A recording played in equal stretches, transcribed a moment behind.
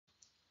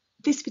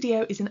This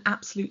video is an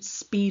absolute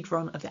speed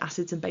run of the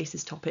acids and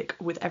bases topic,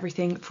 with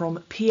everything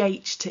from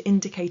pH to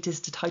indicators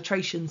to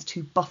titrations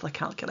to buffer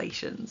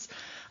calculations.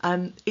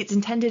 It's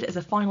intended as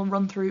a final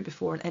run through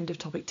before an end of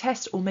topic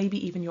test or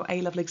maybe even your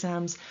A-level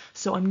exams,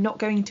 so I'm not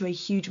going into a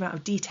huge amount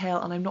of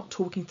detail and I'm not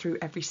talking through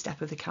every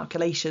step of the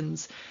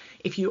calculations.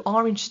 If you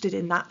are interested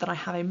in that, then I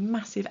have a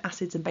massive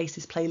acids and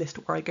bases playlist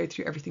where I go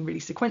through everything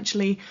really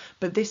sequentially,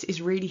 but this is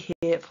really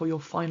here for your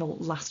final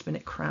last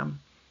minute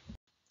cram.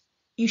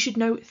 You should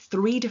know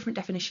 3 different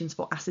definitions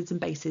for acids and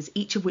bases,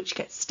 each of which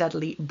gets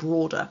steadily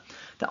broader.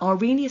 The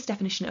Arrhenius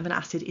definition of an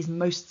acid is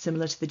most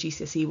similar to the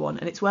GCSE one,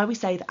 and it's where we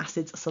say that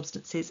acids are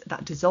substances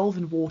that dissolve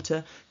in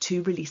water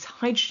to release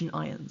hydrogen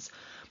ions.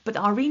 But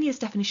the Arrhenius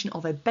definition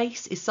of a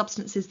base is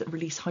substances that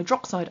release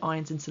hydroxide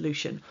ions in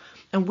solution,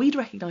 and we'd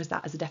recognise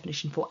that as a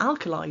definition for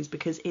alkalis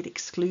because it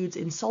excludes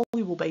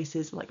insoluble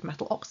bases like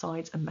metal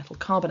oxides and metal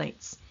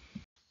carbonates.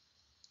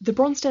 The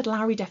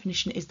Bronsted-Lowry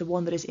definition is the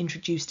one that is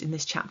introduced in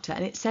this chapter,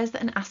 and it says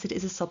that an acid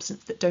is a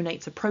substance that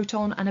donates a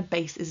proton and a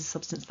base is a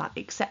substance that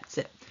accepts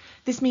it.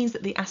 This means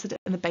that the acid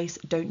and the base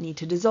don't need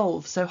to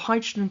dissolve, so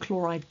hydrogen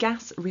chloride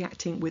gas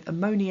reacting with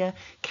ammonia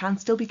can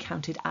still be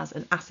counted as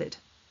an acid.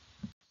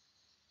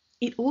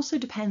 It also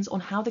depends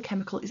on how the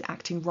chemical is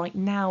acting right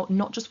now,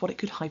 not just what it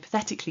could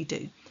hypothetically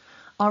do.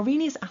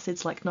 Arrhenius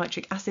acids like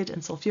nitric acid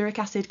and sulfuric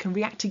acid can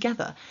react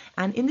together,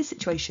 and in this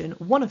situation,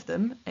 one of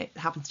them, it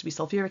happens to be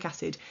sulfuric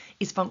acid,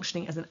 is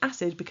functioning as an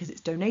acid because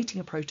it's donating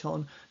a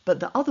proton,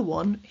 but the other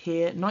one,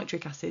 here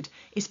nitric acid,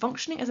 is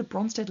functioning as a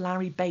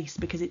Bronsted-Lowry base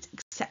because it's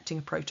accepting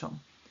a proton.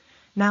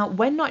 Now,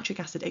 when nitric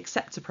acid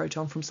accepts a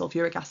proton from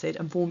sulfuric acid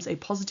and forms a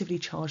positively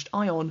charged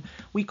ion,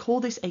 we call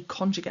this a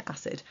conjugate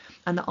acid,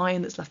 and the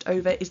ion that's left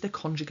over is the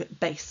conjugate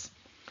base.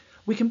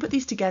 We can put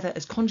these together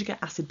as conjugate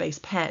acid-base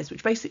pairs,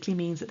 which basically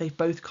means that they've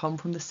both come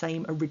from the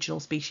same original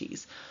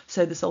species.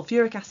 So the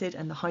sulfuric acid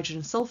and the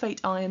hydrogen sulfate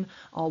ion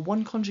are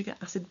one conjugate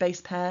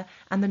acid-base pair,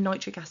 and the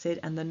nitric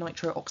acid and the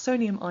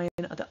nitrooxonium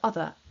ion are the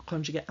other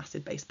conjugate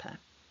acid-base pair.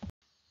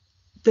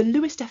 The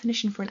Lewis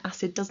definition for an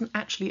acid doesn't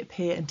actually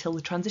appear until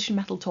the transition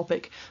metal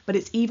topic, but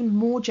it's even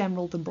more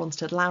general than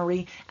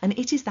Bronsted-Lowry, and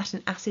it is that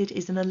an acid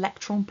is an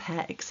electron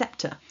pair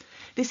acceptor.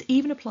 This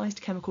even applies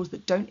to chemicals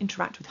that don't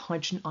interact with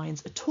hydrogen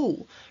ions at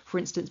all. For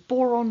instance,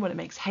 boron when it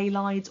makes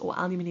halides, or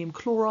aluminium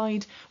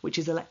chloride, which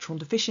is electron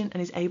deficient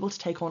and is able to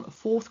take on a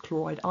 4th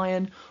chloride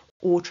ion,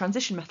 or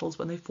transition metals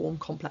when they form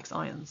complex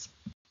ions.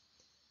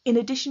 In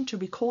addition to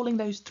recalling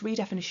those 3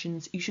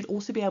 definitions, you should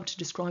also be able to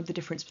describe the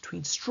difference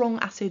between strong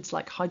acids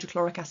like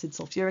hydrochloric acid,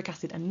 sulfuric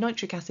acid and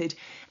nitric acid,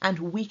 and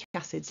weak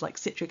acids like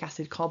citric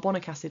acid,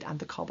 carbonic acid and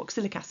the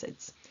carboxylic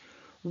acids.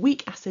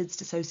 Weak acids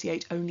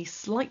dissociate only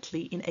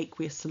slightly in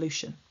aqueous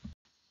solution.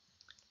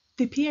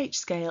 The pH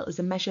scale is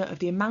a measure of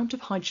the amount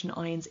of hydrogen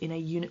ions in a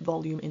unit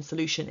volume in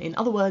solution, in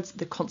other words,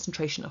 the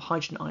concentration of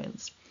hydrogen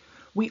ions.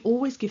 We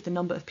always give the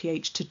number of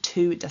pH to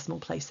 2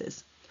 decimal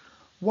places.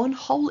 One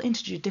whole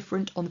integer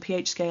different on the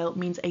pH scale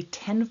means a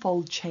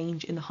 10-fold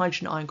change in the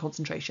hydrogen ion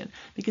concentration,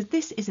 because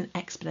this is an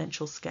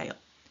exponential scale.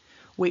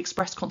 We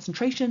express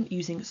concentration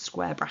using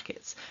square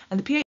brackets, and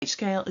the pH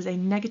scale is a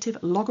negative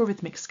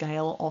logarithmic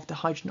scale of the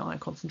hydrogen ion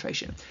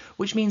concentration,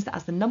 which means that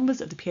as the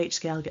numbers of the pH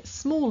scale get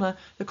smaller,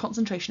 the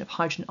concentration of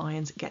hydrogen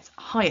ions gets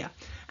higher.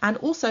 And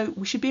also,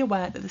 we should be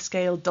aware that the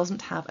scale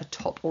doesn't have a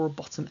top or a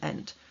bottom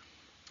end.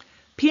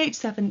 pH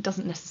 7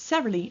 doesn't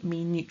necessarily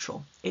mean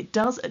neutral. It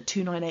does at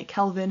 298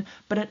 Kelvin,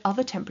 but at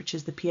other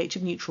temperatures the pH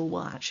of neutral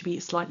will actually be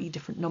a slightly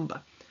different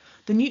number.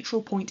 The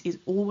neutral point is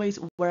always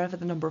wherever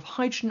the number of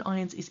hydrogen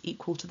ions is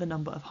equal to the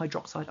number of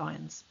hydroxide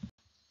ions.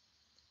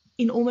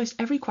 In almost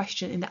every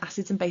question in the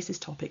acids and bases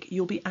topic,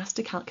 you'll be asked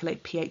to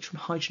calculate pH from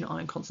hydrogen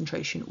ion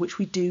concentration, which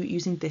we do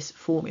using this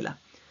formula.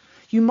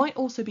 You might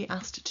also be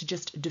asked to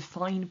just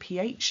define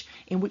pH,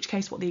 in which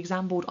case what the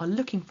exam board are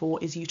looking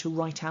for is you to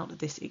write out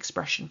this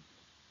expression.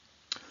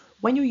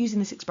 When you're using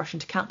this expression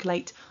to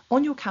calculate,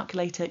 on your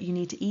calculator you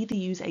need to either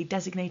use a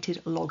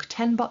designated log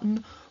 10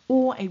 button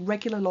or a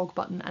regular log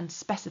button and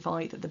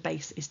specify that the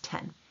base is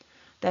 10.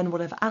 Then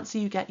whatever answer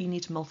you get, you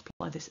need to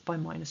multiply this by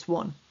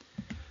 -1.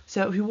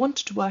 So if we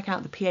wanted to work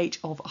out the pH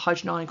of a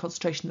hydrogen ion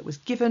concentration that was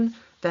given,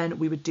 then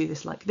we would do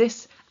this like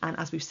this, and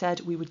as we've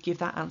said, we would give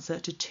that answer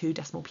to 2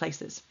 decimal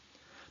places.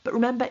 But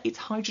remember, it's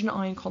hydrogen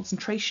ion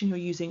concentration you're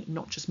using,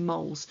 not just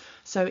moles.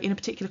 So in a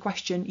particular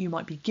question, you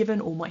might be given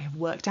or might have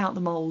worked out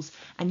the moles,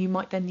 and you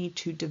might then need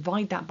to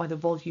divide that by the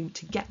volume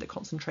to get the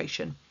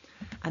concentration.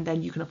 And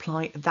then you can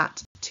apply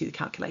that to the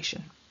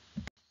calculation.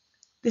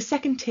 The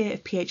second tier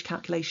of pH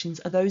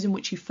calculations are those in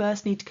which you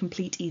first need to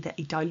complete either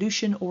a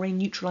dilution or a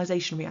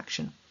neutralization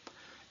reaction.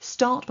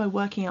 Start by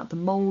working out the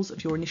moles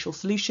of your initial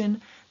solution,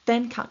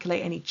 then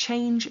calculate any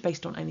change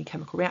based on any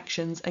chemical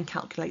reactions and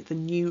calculate the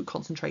new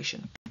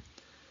concentration.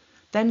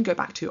 Then go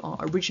back to our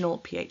original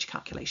pH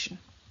calculation.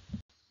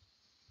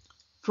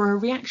 For a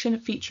reaction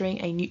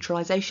featuring a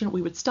neutralisation,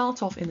 we would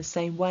start off in the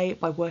same way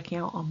by working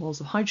out our moles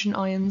of hydrogen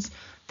ions,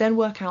 then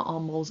work out our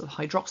moles of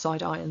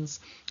hydroxide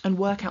ions, and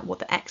work out what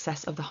the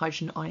excess of the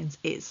hydrogen ions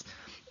is.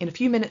 In a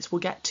few minutes, we'll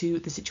get to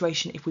the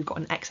situation if we've got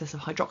an excess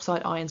of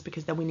hydroxide ions,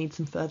 because then we need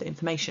some further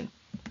information.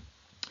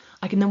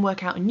 I can then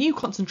work out a new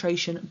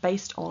concentration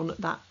based on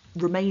that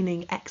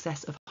remaining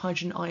excess of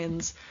hydrogen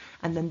ions,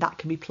 and then that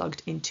can be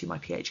plugged into my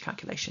pH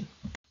calculation.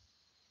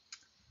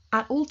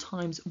 At all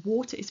times,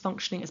 water is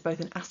functioning as both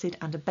an acid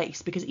and a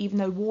base, because even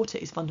though water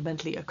is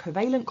fundamentally a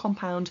covalent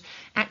compound,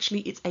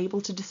 actually it's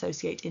able to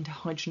dissociate into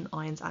hydrogen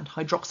ions and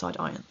hydroxide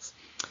ions.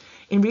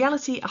 In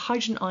reality, a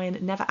hydrogen ion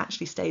never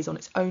actually stays on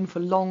its own for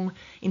long.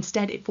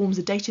 Instead, it forms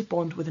a dative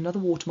bond with another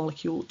water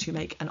molecule to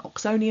make an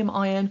oxonium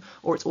ion,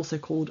 or it's also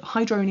called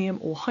hydronium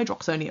or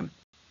hydroxonium.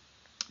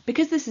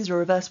 Because this is a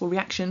reversible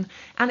reaction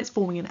and it's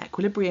forming an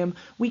equilibrium,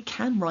 we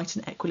can write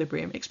an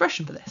equilibrium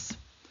expression for this.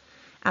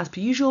 As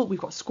per usual, we've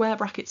got square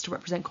brackets to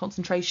represent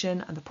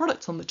concentration and the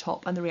products on the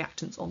top and the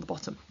reactants on the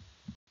bottom.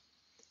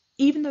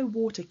 Even though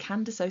water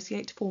can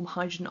dissociate to form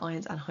hydrogen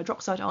ions and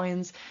hydroxide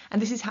ions,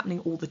 and this is happening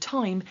all the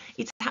time,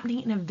 it's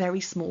happening in a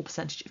very small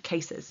percentage of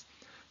cases.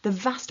 The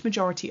vast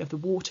majority of the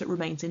water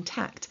remains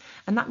intact,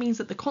 and that means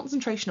that the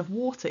concentration of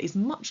water is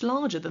much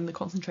larger than the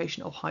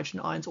concentration of hydrogen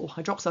ions or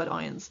hydroxide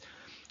ions.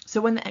 So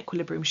when the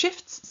equilibrium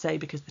shifts, say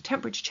because the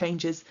temperature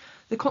changes,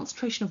 the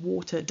concentration of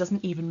water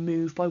doesn't even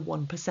move by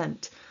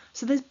 1%.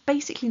 So there's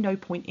basically no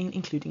point in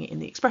including it in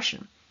the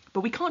expression.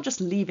 But we can't just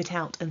leave it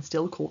out and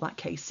still call that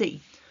Kc.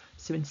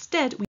 So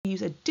instead we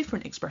use a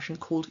different expression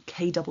called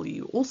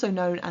Kw, also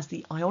known as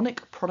the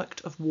ionic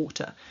product of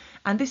water.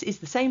 And this is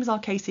the same as our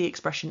Kc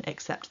expression,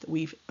 except that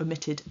we've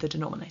omitted the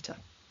denominator.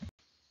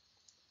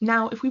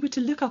 Now, if we were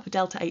to look up a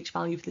delta H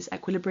value for this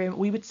equilibrium,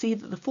 we would see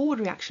that the forward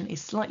reaction is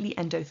slightly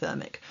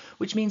endothermic,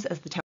 which means that as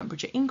the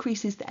temperature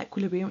increases, the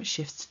equilibrium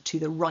shifts to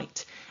the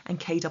right and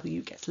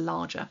Kw gets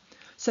larger.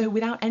 So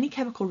without any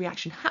chemical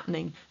reaction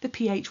happening, the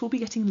pH will be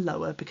getting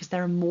lower because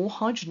there are more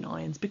hydrogen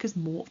ions because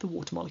more of the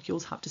water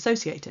molecules have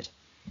dissociated.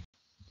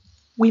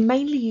 We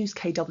mainly use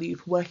Kw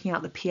for working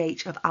out the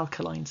pH of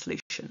alkaline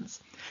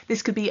solutions.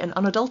 This could be an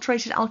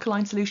unadulterated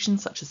alkaline solution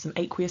such as some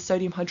aqueous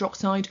sodium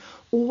hydroxide,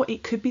 or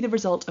it could be the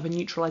result of a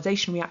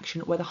neutralisation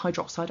reaction where the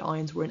hydroxide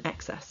ions were in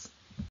excess.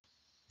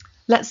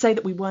 Let's say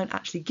that we weren't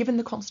actually given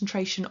the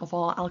concentration of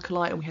our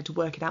alkali and we had to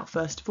work it out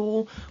first of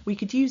all. We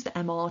could use the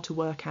MR to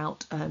work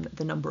out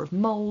the number of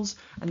moles,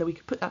 and then we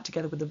could put that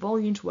together with the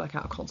volume to work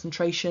out a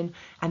concentration,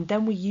 and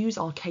then we use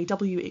our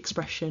Kw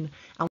expression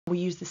and we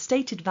use the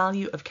stated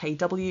value of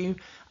Kw.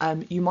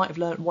 You might have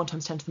learned 1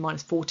 times 10 to the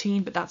minus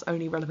 14, but that's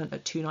only relevant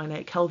at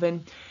 298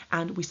 Kelvin,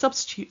 and we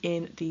substitute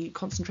in the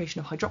concentration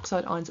of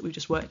hydroxide ions that we've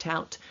just worked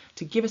out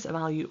to give us a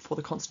value for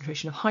the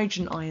concentration of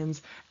hydrogen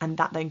ions, and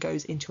that then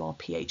goes into our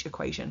pH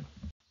equation.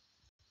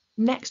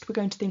 Next, we're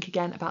going to think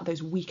again about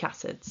those weak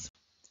acids.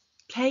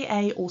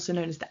 Ka, also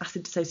known as the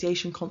acid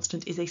dissociation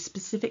constant, is a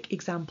specific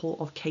example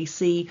of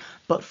Kc,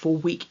 but for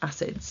weak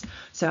acids.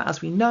 So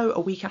as we know, a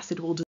weak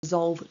acid will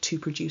dissolve to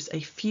produce a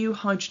few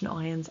hydrogen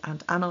ions and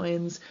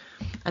anions,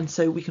 and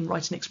so we can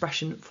write an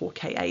expression for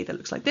Ka that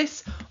looks like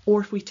this, or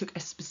if we took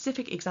a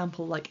specific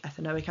example like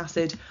ethanoic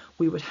acid,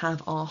 we would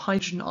have our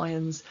hydrogen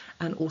ions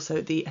and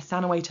also the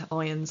ethanoate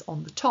ions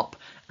on the top,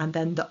 and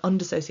then the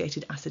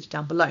undissociated acid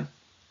down below.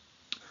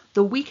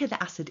 The weaker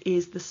the acid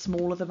is, the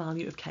smaller the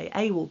value of Ka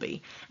will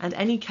be, and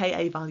any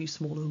Ka value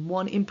smaller than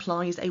 1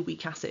 implies a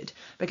weak acid,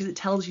 because it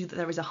tells you that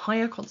there is a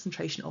higher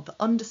concentration of the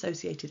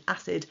undissociated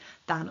acid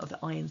than of the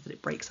ions that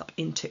it breaks up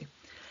into.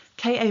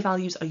 Ka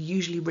values are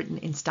usually written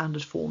in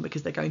standard form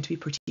because they're going to be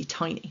pretty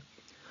tiny.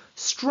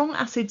 Strong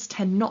acids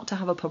tend not to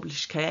have a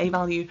published Ka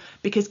value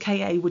because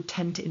Ka would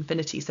tend to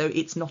infinity, so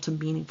it's not a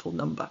meaningful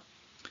number.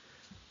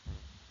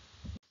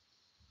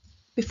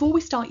 Before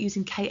we start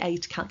using Ka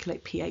to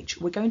calculate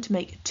pH, we're going to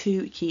make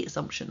 2 key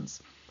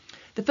assumptions.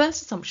 The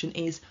first assumption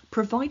is,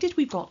 provided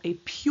we've got a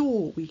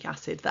pure weak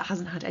acid that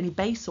hasn't had any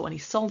base or any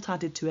salt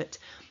added to it,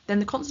 then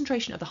the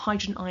concentration of the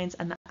hydrogen ions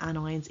and the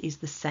anions is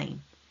the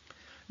same.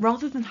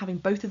 Rather than having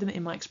both of them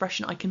in my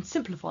expression, I can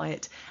simplify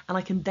it, and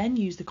I can then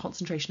use the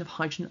concentration of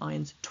hydrogen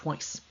ions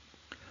twice.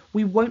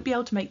 We won't be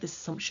able to make this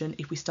assumption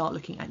if we start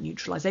looking at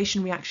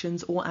neutralisation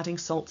reactions or adding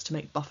salts to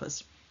make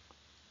buffers.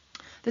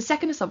 The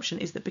second assumption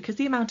is that because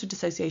the amount of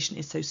dissociation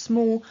is so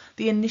small,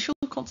 the initial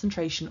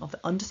concentration of the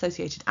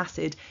undissociated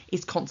acid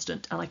is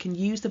constant, and I can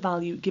use the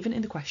value given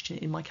in the question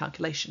in my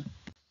calculation.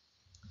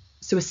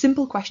 So a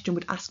simple question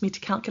would ask me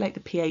to calculate the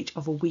pH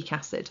of a weak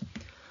acid.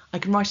 I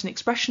can write an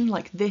expression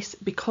like this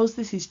because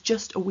this is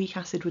just a weak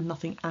acid with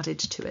nothing added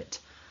to it.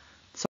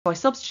 So I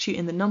substitute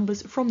in the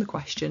numbers from the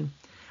question,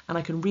 and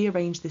I can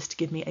rearrange this to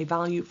give me a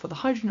value for the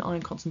hydrogen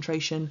ion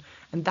concentration,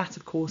 and that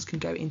of course can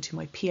go into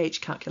my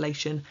pH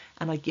calculation,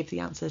 and I give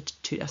the answer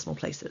to 2 decimal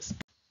places.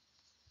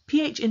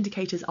 pH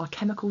indicators are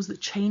chemicals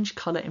that change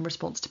colour in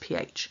response to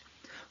pH.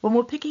 When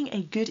we're picking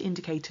a good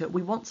indicator,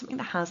 we want something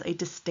that has a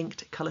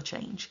distinct colour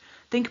change.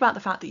 Think about the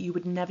fact that you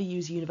would never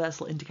use a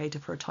universal indicator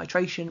for a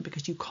titration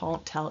because you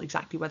can't tell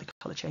exactly where the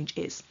colour change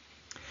is.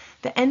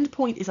 The end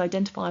point is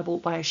identifiable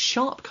by a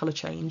sharp colour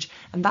change,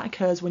 and that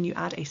occurs when you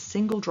add a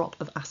single drop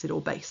of acid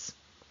or base.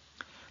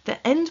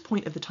 The end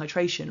point of the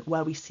titration,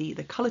 where we see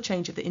the colour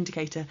change of the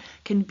indicator,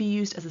 can be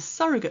used as a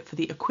surrogate for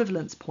the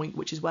equivalence point,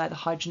 which is where the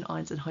hydrogen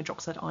ions and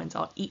hydroxide ions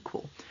are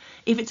equal.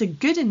 If it's a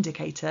good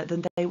indicator,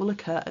 then they will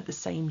occur at the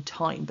same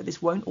time, but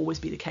this won't always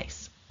be the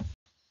case.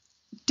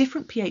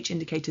 Different pH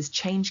indicators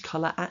change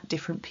colour at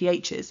different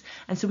pHs,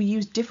 and so we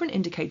use different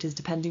indicators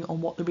depending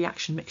on what the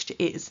reaction mixture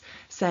is.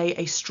 Say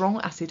a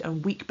strong acid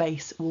and weak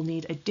base will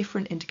need a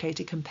different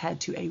indicator compared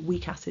to a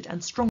weak acid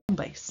and strong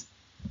base.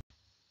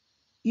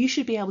 You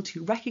should be able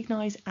to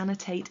recognise,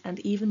 annotate and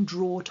even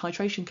draw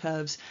titration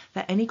curves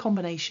for any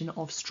combination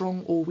of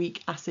strong or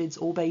weak acids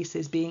or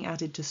bases being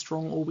added to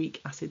strong or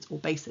weak acids or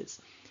bases.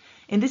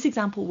 In this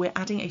example, we're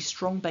adding a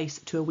strong base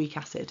to a weak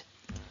acid.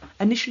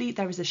 Initially,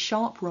 there is a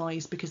sharp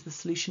rise because the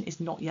solution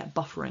is not yet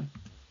buffering.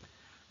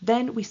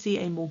 Then we see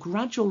a more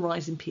gradual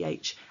rise in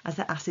pH as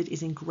the acid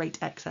is in great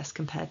excess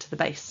compared to the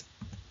base.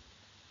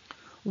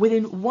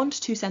 Within 1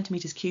 to 2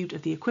 centimetres cubed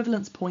of the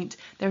equivalence point,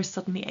 there is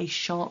suddenly a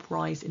sharp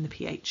rise in the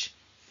pH.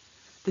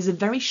 There's a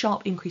very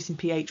sharp increase in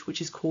pH which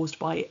is caused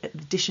by the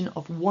addition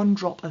of 1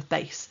 drop of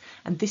base,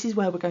 and this is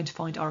where we're going to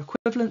find our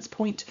equivalence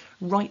point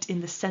right in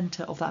the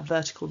centre of that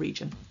vertical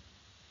region.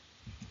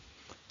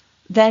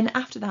 Then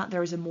after that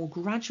there is a more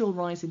gradual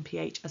rise in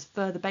pH as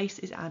further base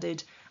is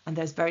added, and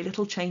there's very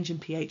little change in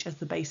pH as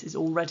the base is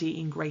already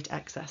in great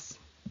excess.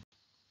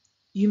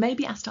 You may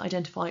be asked to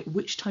identify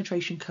which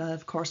titration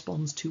curve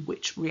corresponds to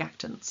which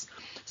reactants.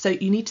 So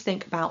you need to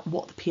think about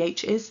what the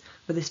pH is.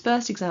 For this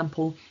first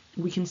example,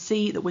 we can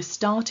see that we're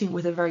starting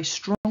with a very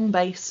strong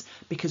base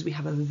because we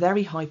have a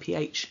very high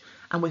pH,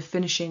 and we're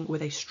finishing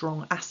with a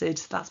strong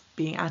acid that's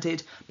being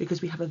added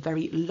because we have a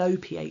very low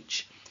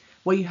pH.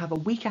 Where you have a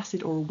weak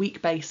acid or a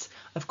weak base,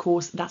 of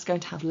course, that's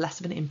going to have less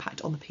of an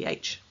impact on the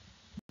pH.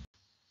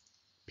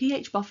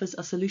 pH buffers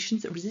are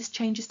solutions that resist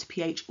changes to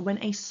pH when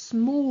a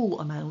small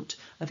amount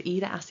of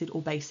either acid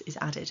or base is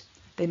added.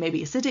 They may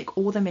be acidic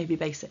or they may be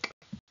basic.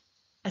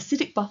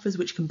 Acidic buffers,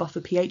 which can buffer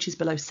pHs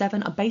below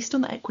 7, are based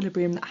on the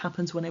equilibrium that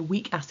happens when a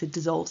weak acid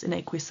dissolves in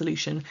aqueous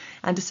solution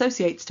and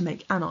dissociates to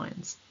make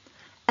anions.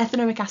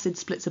 Ethanoic acid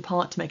splits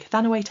apart to make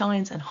ethanoate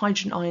ions and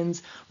hydrogen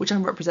ions, which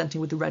I'm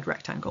representing with the red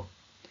rectangle.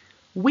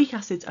 Weak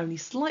acids only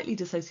slightly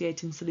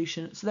dissociate in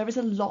solution, so there is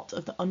a lot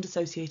of the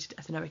undissociated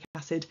ethanoic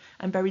acid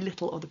and very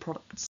little of the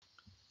products.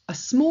 A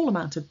small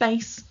amount of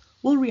base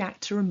will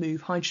react to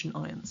remove hydrogen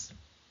ions.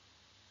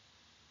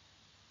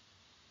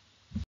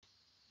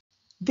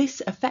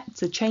 This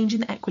affects a change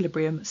in the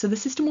equilibrium, so the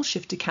system will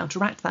shift to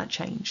counteract that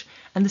change,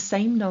 and the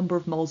same number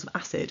of moles of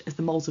acid as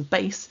the moles of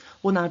base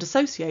will now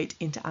dissociate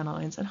into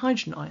anions and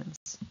hydrogen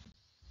ions.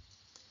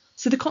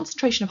 So the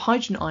concentration of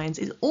hydrogen ions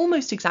is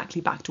almost exactly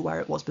back to where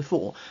it was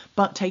before,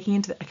 but taking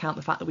into account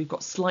the fact that we've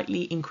got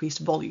slightly increased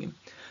volume.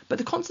 But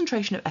the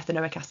concentration of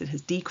ethanoic acid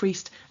has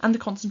decreased and the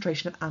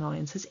concentration of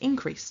anions has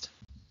increased.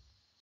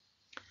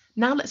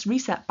 Now let's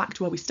reset back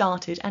to where we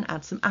started and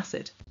add some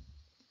acid.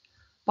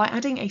 By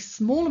adding a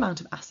small amount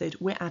of acid,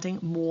 we're adding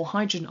more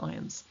hydrogen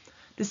ions.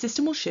 The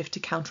system will shift to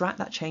counteract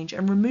that change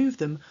and remove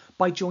them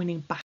by joining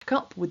back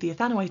up with the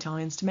ethanoate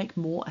ions to make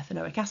more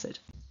ethanoic acid.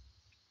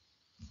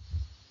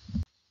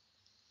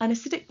 An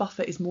acidic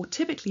buffer is more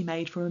typically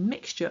made from a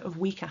mixture of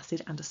weak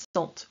acid and a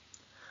salt.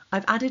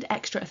 I've added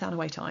extra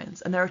ethanoate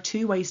ions, and there are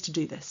 2 ways to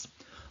do this.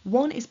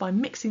 One is by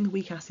mixing the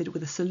weak acid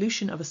with a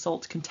solution of a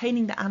salt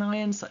containing the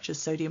anions, such as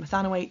sodium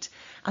ethanoate,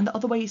 and the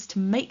other way is to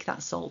make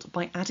that salt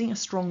by adding a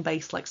strong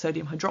base like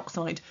sodium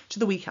hydroxide to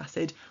the weak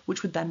acid,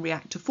 which would then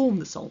react to form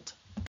the salt.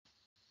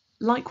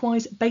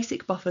 Likewise,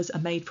 basic buffers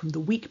are made from the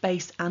weak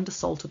base and a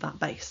salt of that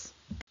base.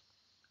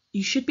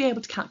 You should be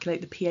able to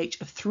calculate the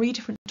pH of 3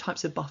 different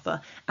types of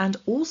buffer and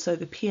also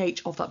the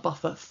pH of that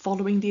buffer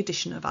following the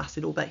addition of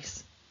acid or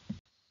base.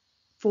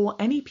 For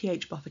any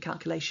pH buffer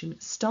calculation,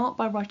 start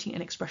by writing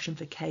an expression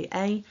for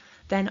Ka,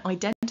 then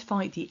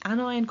identify the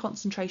anion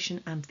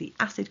concentration and the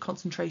acid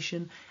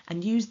concentration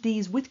and use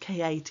these with Ka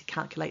to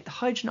calculate the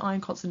hydrogen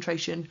ion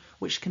concentration,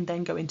 which can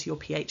then go into your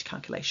pH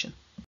calculation.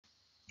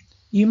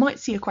 You might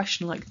see a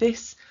question like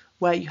this,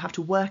 where you have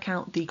to work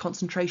out the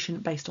concentration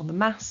based on the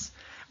mass,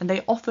 and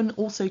they often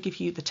also give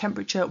you the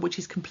temperature, which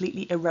is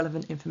completely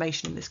irrelevant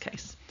information in this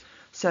case.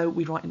 So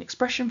we write an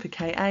expression for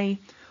Ka,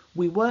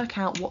 we work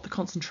out what the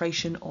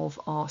concentration of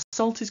our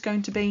salt is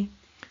going to be,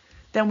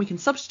 then we can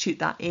substitute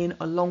that in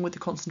along with the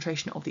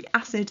concentration of the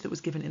acid that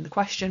was given in the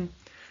question,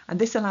 and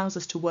this allows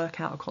us to work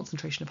out a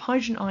concentration of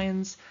hydrogen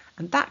ions,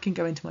 and that can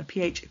go into my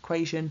pH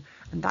equation,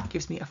 and that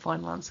gives me a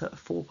final answer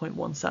of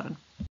 4.17.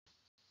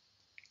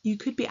 You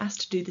could be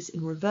asked to do this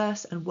in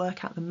reverse and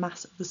work out the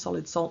mass of the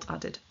solid salt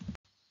added.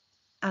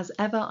 As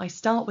ever, I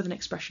start with an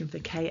expression for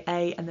Ka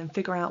and then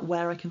figure out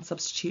where I can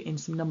substitute in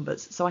some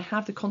numbers. So I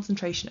have the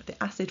concentration of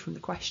the acid from the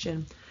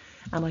question,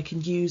 and I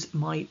can use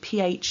my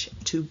pH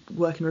to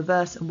work in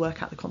reverse and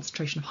work out the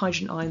concentration of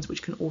hydrogen ions,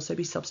 which can also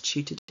be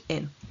substituted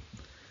in.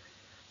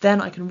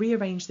 Then I can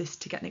rearrange this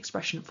to get an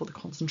expression for the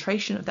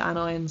concentration of the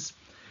anions,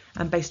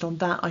 and based on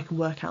that I can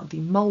work out the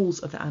moles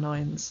of the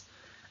anions,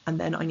 and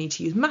then I need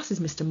to use mass as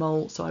Mr.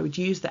 Mole, so I would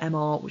use the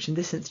MR, which in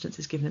this instance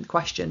is given in the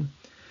question,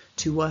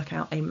 to work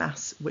out a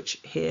mass, which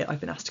here I've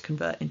been asked to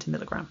convert into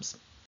milligrams.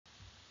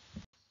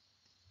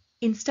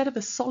 Instead of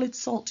a solid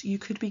salt, you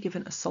could be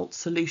given a salt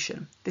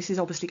solution. This is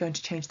obviously going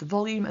to change the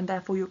volume, and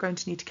therefore you're going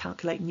to need to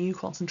calculate new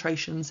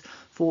concentrations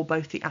for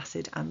both the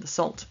acid and the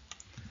salt.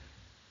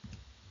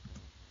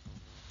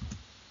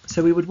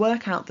 So we would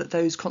work out that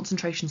those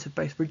concentrations have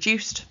both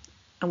reduced,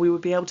 and we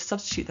would be able to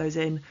substitute those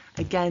in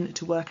again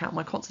to work out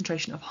my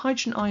concentration of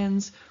hydrogen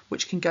ions,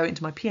 which can go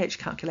into my pH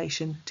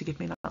calculation to give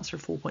me an answer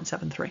of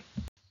 4.73.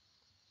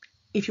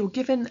 If you're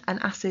given an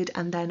acid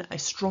and then a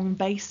strong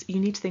base, you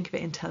need to think of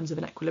it in terms of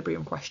an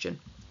equilibrium question.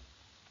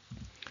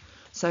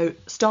 So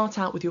start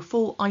out with your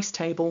full ice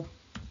table,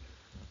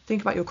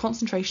 think about your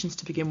concentrations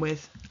to begin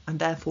with, and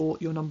therefore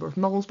your number of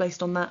moles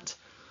based on that.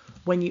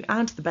 When you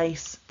add the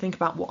base, think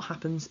about what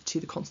happens to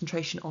the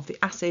concentration of the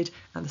acid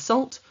and the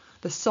salt.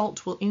 The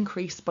salt will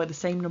increase by the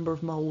same number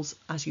of moles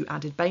as you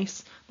added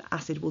base. The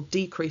acid will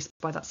decrease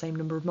by that same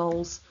number of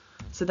moles.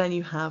 So then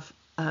you have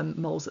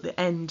moles at the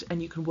end,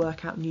 and you can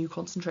work out new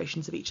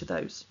concentrations of each of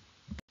those.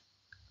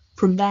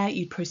 From there,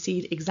 you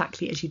proceed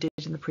exactly as you did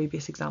in the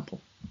previous example.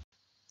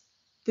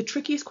 The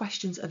trickiest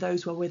questions are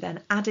those where we're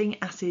then adding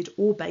acid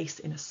or base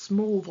in a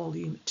small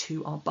volume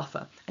to our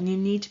buffer, and you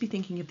need to be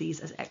thinking of these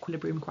as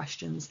equilibrium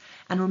questions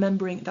and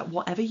remembering that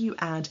whatever you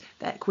add,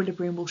 the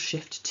equilibrium will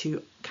shift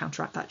to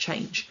counteract that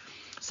change.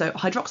 So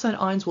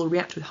hydroxide ions will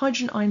react with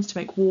hydrogen ions to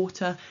make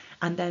water,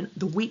 and then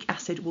the weak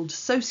acid will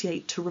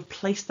dissociate to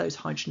replace those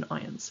hydrogen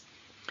ions.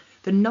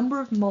 The number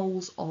of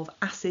moles of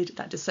acid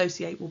that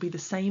dissociate will be the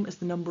same as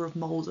the number of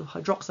moles of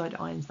hydroxide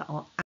ions that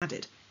are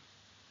added.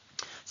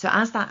 So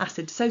as that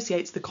acid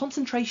dissociates, the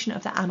concentration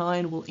of the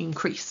anion will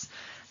increase.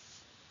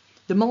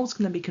 The moles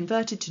can then be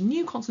converted to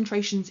new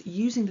concentrations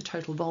using the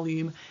total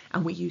volume,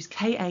 and we use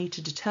Ka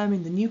to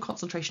determine the new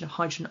concentration of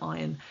hydrogen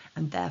ion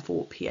and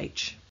therefore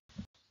pH.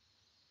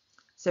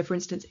 So for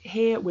instance,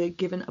 here we're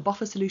given a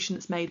buffer solution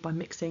that's made by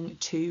mixing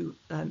two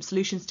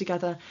solutions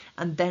together,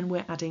 and then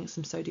we're adding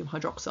some sodium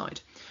hydroxide.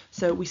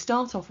 So we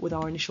start off with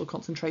our initial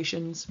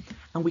concentrations,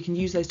 and we can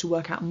use those to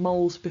work out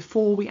moles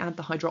before we add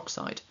the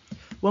hydroxide.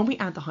 When we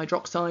add the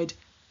hydroxide,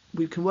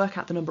 we can work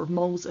out the number of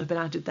moles that have been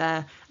added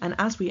there, and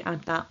as we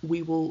add that,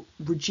 we will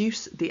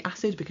reduce the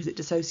acid because it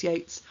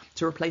dissociates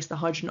to replace the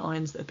hydrogen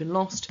ions that have been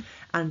lost,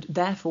 and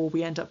therefore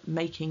we end up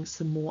making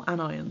some more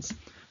anions.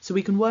 So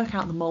we can work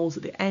out the moles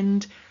at the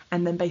end,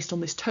 and then based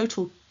on this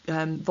total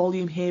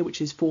volume here,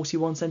 which is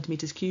 41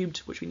 centimetres cubed,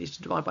 which we need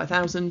to divide by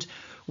 1,000,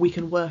 we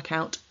can work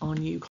out our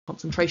new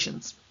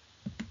concentrations.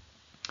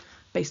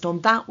 Based on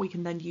that, we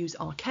can then use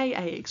our Ka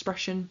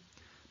expression,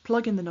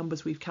 plug in the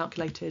numbers we've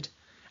calculated,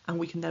 and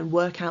we can then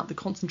work out the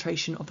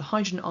concentration of the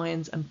hydrogen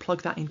ions and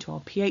plug that into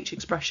our pH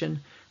expression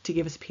to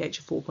give us a pH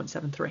of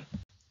 4.73.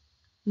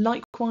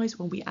 Likewise,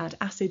 when we add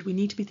acid, we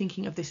need to be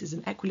thinking of this as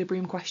an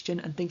equilibrium question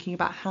and thinking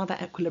about how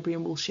that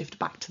equilibrium will shift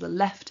back to the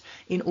left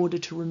in order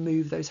to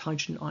remove those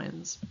hydrogen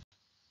ions.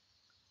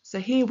 So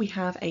here we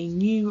have a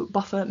new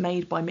buffer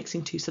made by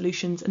mixing two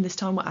solutions, and this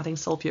time we're adding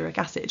sulfuric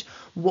acid.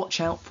 Watch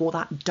out for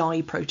that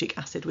diprotic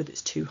acid with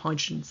its two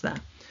hydrogens there.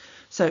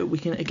 So we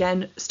can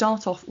again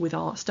start off with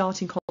our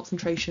starting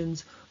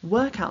concentrations,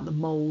 work out the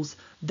moles,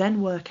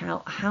 then work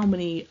out how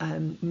many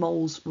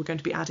moles we're going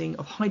to be adding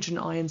of hydrogen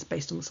ions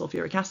based on the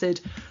sulfuric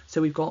acid.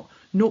 So we've got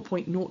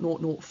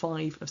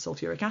 0.0005 of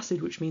sulfuric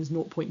acid, which means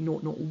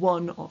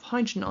 0.001 of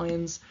hydrogen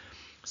ions.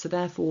 So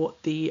therefore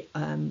the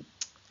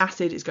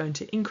acid is going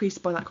to increase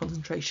by that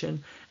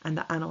concentration, and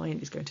the anion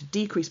is going to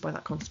decrease by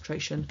that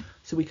concentration.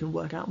 So we can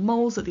work out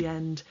moles at the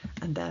end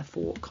and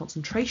therefore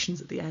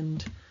concentrations at the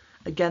end.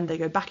 Again, they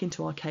go back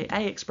into our Ka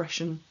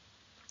expression,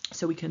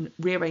 so we can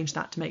rearrange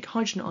that to make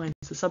hydrogen ions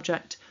the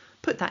subject,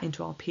 put that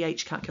into our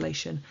pH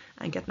calculation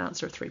and get an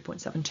answer of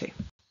 3.72.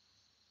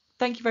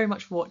 Thank you very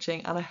much for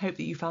watching, and I hope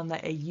that you found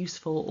that a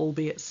useful,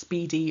 albeit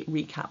speedy,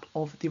 recap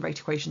of the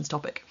rate equations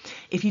topic.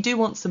 If you do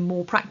want some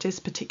more practice,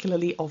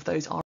 particularly of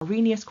those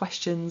Arrhenius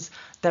questions,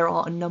 there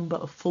are a number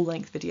of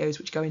full-length videos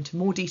which go into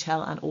more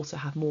detail and also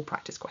have more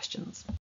practice questions.